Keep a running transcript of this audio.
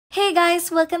Hey guys,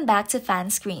 welcome back to Fan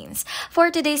Screens. For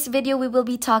today's video, we will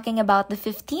be talking about the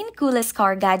 15 coolest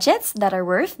car gadgets that are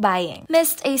worth buying.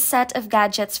 Missed a set of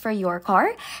gadgets for your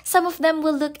car? Some of them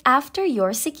will look after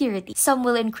your security. Some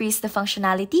will increase the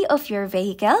functionality of your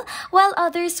vehicle, while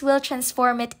others will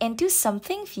transform it into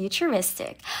something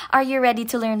futuristic. Are you ready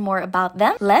to learn more about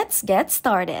them? Let's get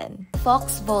started.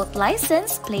 Fox Volt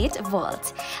License Plate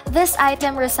Vault. This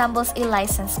item resembles a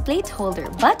license plate holder,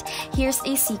 but here's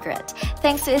a secret.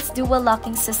 Thanks to its dual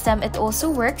locking system, it also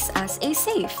works as a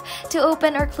safe. To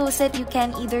open or close it, you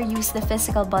can either use the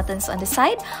physical buttons on the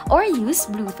side or use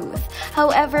Bluetooth.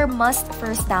 However, must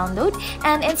first download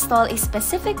and install a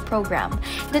specific program.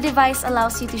 The device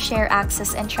allows you to share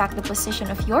access and track the position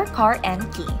of your car and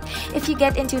key. If you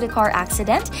get into the car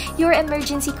accident, your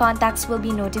emergency contacts will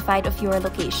be notified of your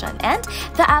location, and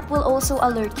the app will also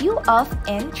alert you of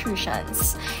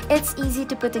intrusions. It's easy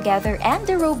to put together, and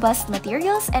the robust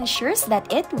materials ensures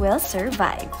that it will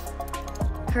survive.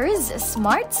 Cur's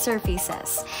Smart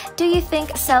Surfaces. Do you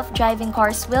think self-driving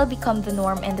cars will become the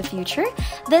norm in the future?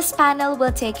 This panel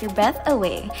will take your breath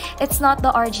away. It's not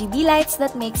the RGB lights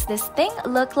that makes this thing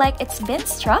look like it's been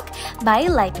struck by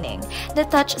lightning. The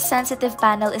touch-sensitive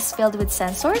panel is filled with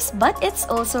sensors, but it's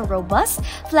also robust,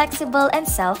 flexible, and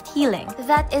self-healing.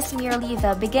 That is merely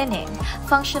the beginning.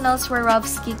 Functional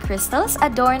Swarovski crystals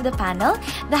adorn the panel.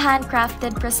 The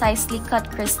handcrafted, precisely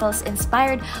cut crystals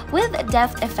inspired with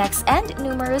depth effects and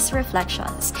numerous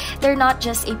reflections. They're not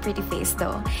just a pretty face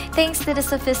though. Thanks to the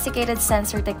sophisticated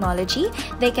sensor technology,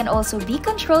 they can also be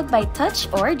controlled by touch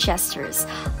or gestures.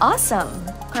 Awesome!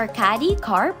 Carcaddy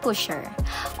Car Pusher.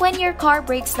 When your car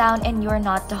breaks down and you're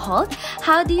not to halt,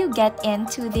 how do you get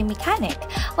into the mechanic?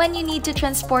 When you need to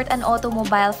transport an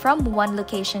automobile from one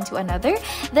location to another,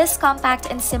 this compact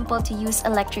and simple to use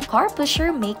electric car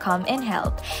pusher may come in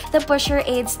help. The pusher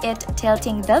aids it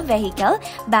tilting the vehicle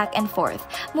back and forth,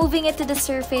 moving it to the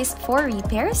surface for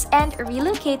repairs, and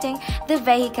relocating the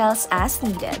vehicles as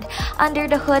needed. Under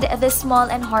the hood, the small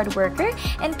and hard worker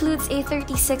includes a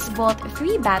 36-volt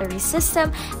free battery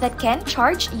system that can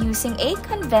charge using a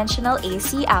conventional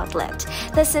AC outlet.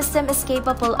 The system is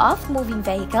capable of moving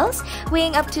vehicles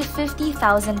weighing up to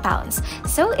 50,000 pounds,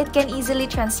 so it can easily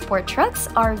transport trucks,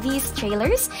 RVs,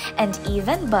 trailers, and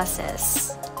even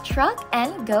buses. Truck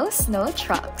and Go Snow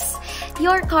Trucks.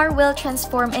 Your car will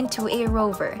transform into a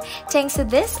rover thanks to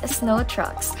this snow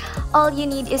trucks. All you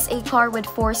need is a car with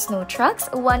 4 snow trucks,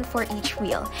 one for each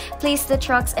wheel. Place the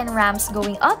trucks and ramps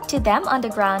going up to them on the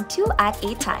ground 2 at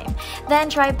a time. Then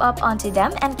drive up onto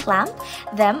them and clamp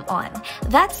them on.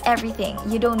 That's everything.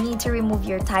 You don't need to remove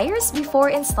your tires before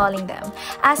installing them.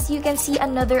 As you can see,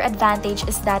 another advantage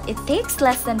is that it takes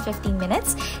less than 15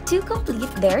 minutes to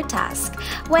complete their task.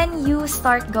 When you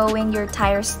start going, your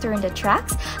tires turn the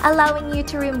tracks, allowing you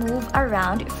to remove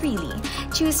around freely.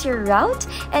 Choose your route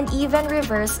and even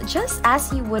reverse just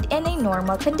as you would in a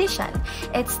normal condition.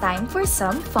 It's time for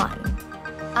some fun.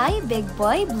 Big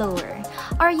Boy Blower.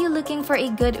 Are you looking for a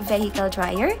good vehicle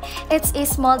dryer? It's a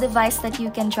small device that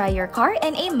you can dry your car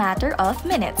in a matter of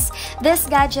minutes. This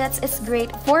gadget is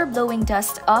great for blowing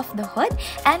dust off the hood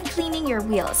and cleaning your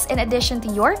wheels, in addition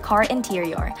to your car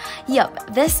interior.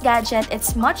 Yup, this gadget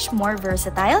is much more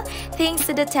versatile thanks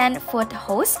to the 10-foot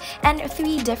hose and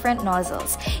 3 different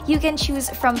nozzles. You can choose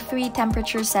from 3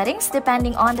 temperature settings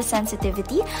depending on the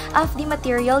sensitivity of the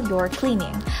material you're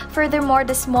cleaning. Furthermore,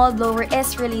 the small blower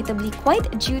is relatively quiet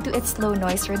due to its low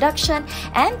noise reduction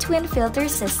and twin filter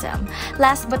system.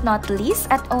 Last but not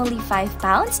least, at only 5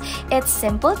 pounds, it's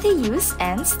simple to use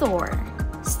and store.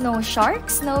 Snow Shark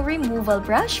Snow Removal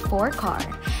Brush for Car.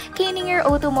 Cleaning your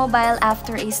automobile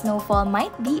after a snowfall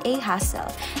might be a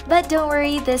hassle, but don't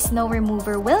worry, this snow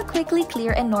remover will quickly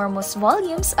clear enormous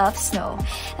volumes of snow.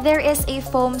 There is a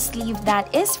foam sleeve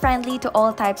that is friendly to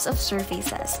all types of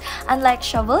surfaces, unlike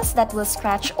shovels that will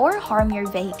scratch or harm your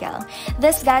vehicle.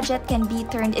 This gadget can be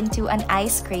turned into an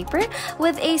ice scraper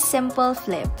with a simple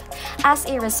flip. As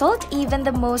a result, even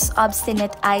the most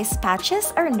obstinate ice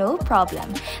patches are no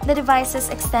problem. The device's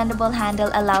extendable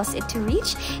handle allows it to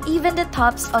reach even the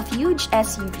tops of huge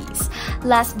SUVs.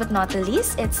 Last but not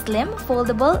least, it's slim,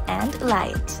 foldable, and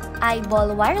light.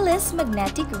 Eyeball Wireless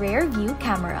Magnetic Rear View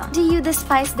Camera. Do you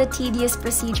despise the tedious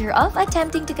procedure of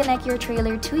attempting to connect your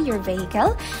trailer to your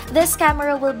vehicle? This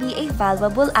camera will be a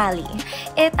valuable ally.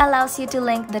 It allows you to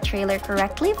link the trailer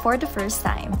correctly for the first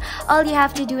time. All you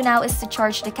have to do now is to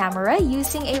charge the camera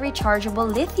using a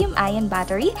rechargeable lithium-ion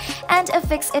battery and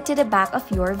affix it to the back of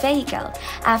your vehicle.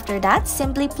 After that,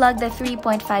 simply plug the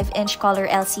 3.5-inch color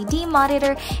LCD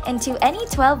monitor into any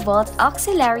 12-volt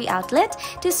auxiliary outlet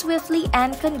to swiftly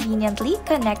and conveniently conveniently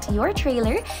connect your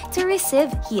trailer to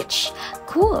receive hitch.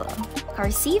 Cool!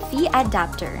 Car seat fee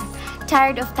adapter.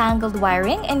 Tired of tangled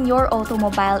wiring in your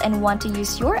automobile and want to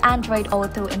use your Android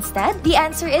Auto instead? The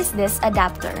answer is this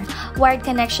adapter. Wired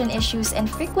connection issues and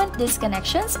frequent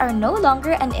disconnections are no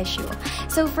longer an issue.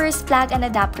 So first, plug an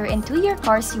adapter into your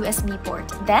car's USB port.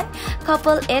 Then,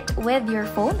 couple it with your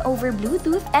phone over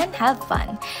Bluetooth and have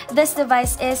fun. This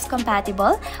device is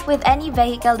compatible with any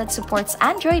vehicle that supports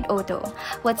Android Auto.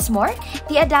 What's more,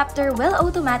 the adapter will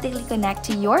automatically connect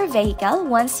to your vehicle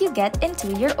once you get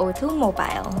into your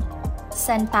automobile.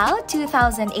 Senpao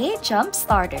 2008 Jump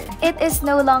Starter. It is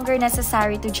no longer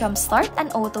necessary to jumpstart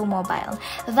an automobile.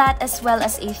 That, as well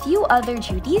as a few other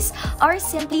duties, are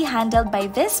simply handled by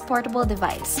this portable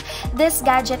device. This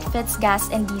gadget fits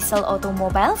gas and diesel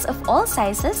automobiles of all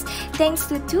sizes thanks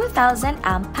to 2000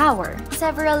 amp power.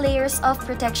 Several layers of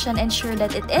protection ensure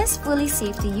that it is fully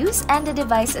safe to use, and the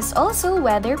device is also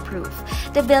weatherproof.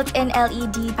 The built-in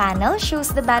LED panel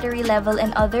shows the battery level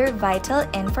and other vital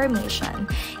information.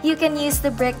 You can use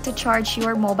the brick to charge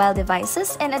your mobile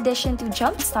devices in addition to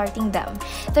jump-starting them.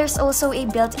 There's also a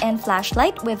built-in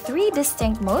flashlight with 3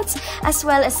 distinct modes, as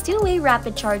well as 2-way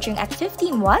rapid charging at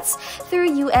 15 watts through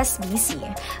USB-C.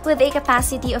 With a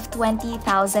capacity of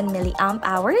 20,000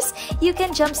 mAh, you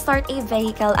can jump-start a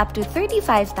vehicle up to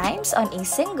 35 times on a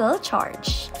single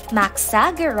charge.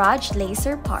 Maxa Garage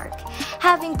Laser Park.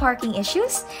 Having parking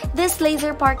issues? This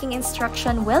laser parking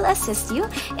instruction will assist you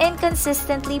in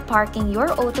consistently parking your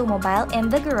automobile in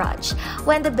the garage.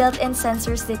 When the built-in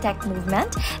sensors detect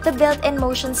movement, the built-in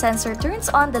motion sensor turns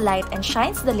on the light and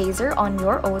shines the laser on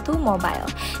your automobile.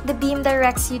 The beam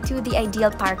directs you to the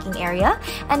ideal parking area,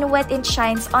 and when it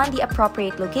shines on the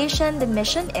appropriate location, the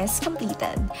mission is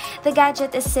completed. The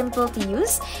gadget is simple to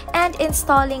use, and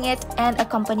installing it and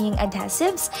accompanying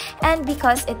adhesives, and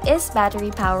because it is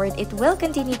battery-powered, it will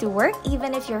continue to work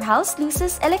even if your house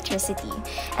loses electricity,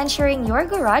 ensuring your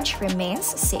garage remains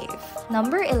safe.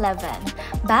 Number 11.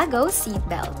 Bago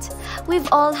Seatbelt. We've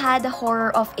all had the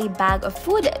horror of a bag of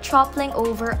food toppling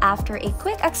over after a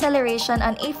quick acceleration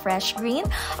on a fresh green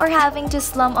or having to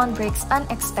slam on brakes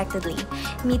unexpectedly.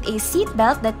 Meet a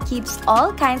seatbelt that keeps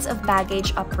all kinds of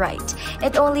baggage upright.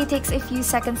 It only takes a few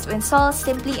seconds to install.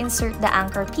 Simply insert the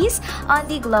anchor piece on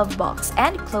the glove box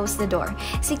and close the door.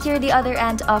 Secure the other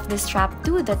end of the strap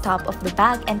to the top of the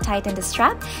bag and tighten the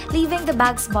strap, leaving the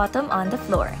bag's bottom on the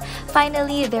floor.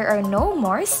 Finally, there are no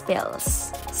more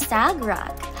spills.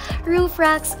 Stagrack. Roof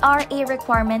racks are a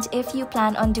requirement if you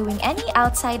plan on doing any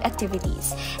outside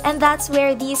activities, and that's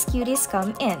where these cuties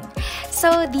come in.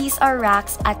 So these are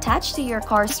racks attached to your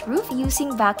car's roof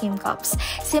using vacuum cups.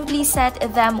 Simply set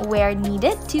them where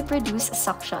needed to produce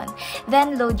suction.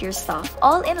 Then load your stuff,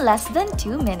 all in less than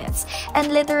 2 minutes,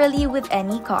 and literally with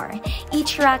any car.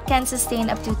 Each rack can sustain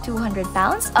up to 200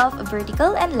 pounds of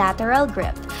vertical and lateral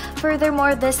grip.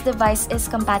 Furthermore, this device is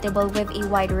compatible with a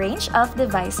wide range of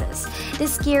devices. The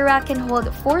ski rack can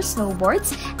hold 4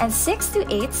 snowboards and 6 to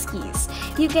 8 skis.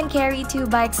 You can carry 2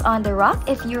 bikes on the rack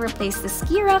if you replace the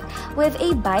ski rack with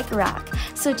a bike rack.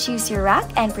 So choose your rack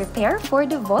and prepare for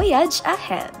the voyage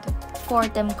ahead.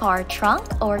 Fortem Car Trunk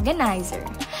Organizer.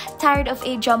 Tired of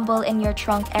a jumble in your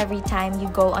trunk every time you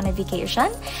go on a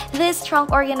vacation? This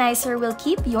trunk organizer will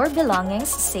keep your belongings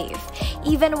safe.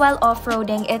 Even while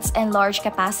off-roading, its enlarged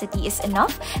capacity is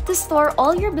enough to store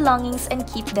all your belongings and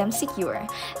keep them secure.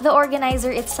 The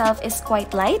organizer itself is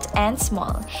quite light and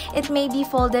small. It may be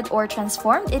folded or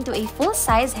transformed into a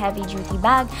full-size heavy-duty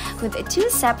bag with 2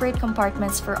 separate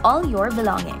compartments for all your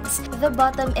belongings. The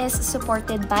bottom is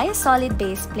supported by solid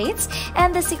base plates,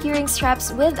 and the securing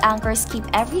straps with anchors keep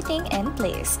everything in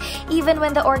place. Even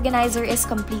when the organizer is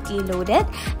completely loaded,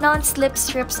 non-slip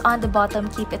strips on the bottom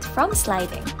keep it from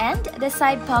sliding. And the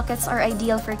side pockets are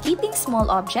ideal for keeping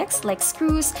small objects like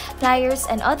screws, pliers,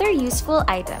 and other useful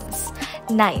items.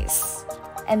 Nice!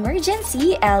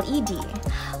 Emergency LED.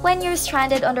 When you're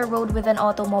stranded on the road with an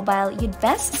automobile, you'd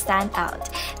best stand out.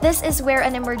 This is where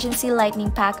an emergency lightning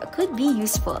pack could be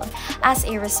useful. As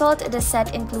a result, the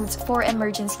set includes 4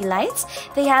 emergency lights.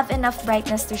 They have enough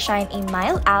brightness to shine a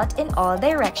mile out in all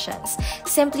directions.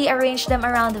 Simply arrange them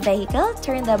around the vehicle,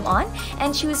 turn them on,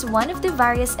 and choose one of the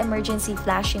various emergency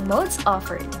flashing modes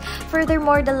offered.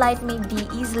 Furthermore, the light may be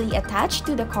easily attached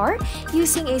to the car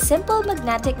using a simple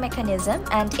magnetic mechanism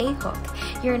and a hook.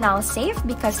 You're now safe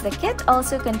because the kit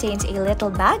also contains a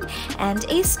little bag and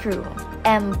a screw.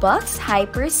 M-Box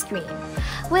Hyper Screen.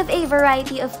 With a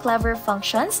variety of clever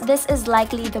functions, this is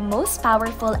likely the most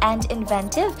powerful and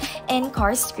inventive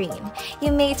in-car screen.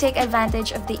 You may take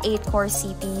advantage of the 8-core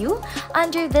CPU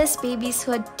under this baby's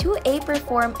hood to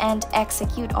perform and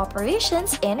execute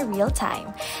operations in real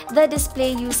time. The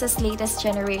display uses latest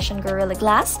generation Gorilla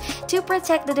Glass to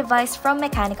protect the device from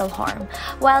mechanical harm,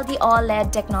 while the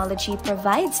OLED technology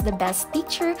provides the best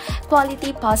picture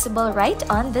quality possible right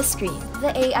on the screen.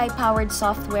 The AI-powered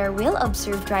software will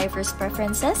observe drivers'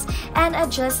 preferences and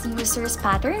adjust users'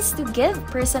 patterns to give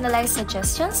personalized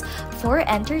suggestions for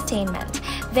entertainment,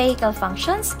 vehicle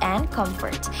functions, and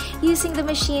comfort. Using the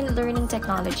machine learning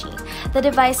technology, the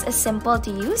device is simple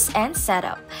to use and set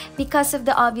up because of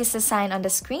the obvious design on the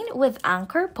screen with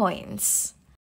anchor points.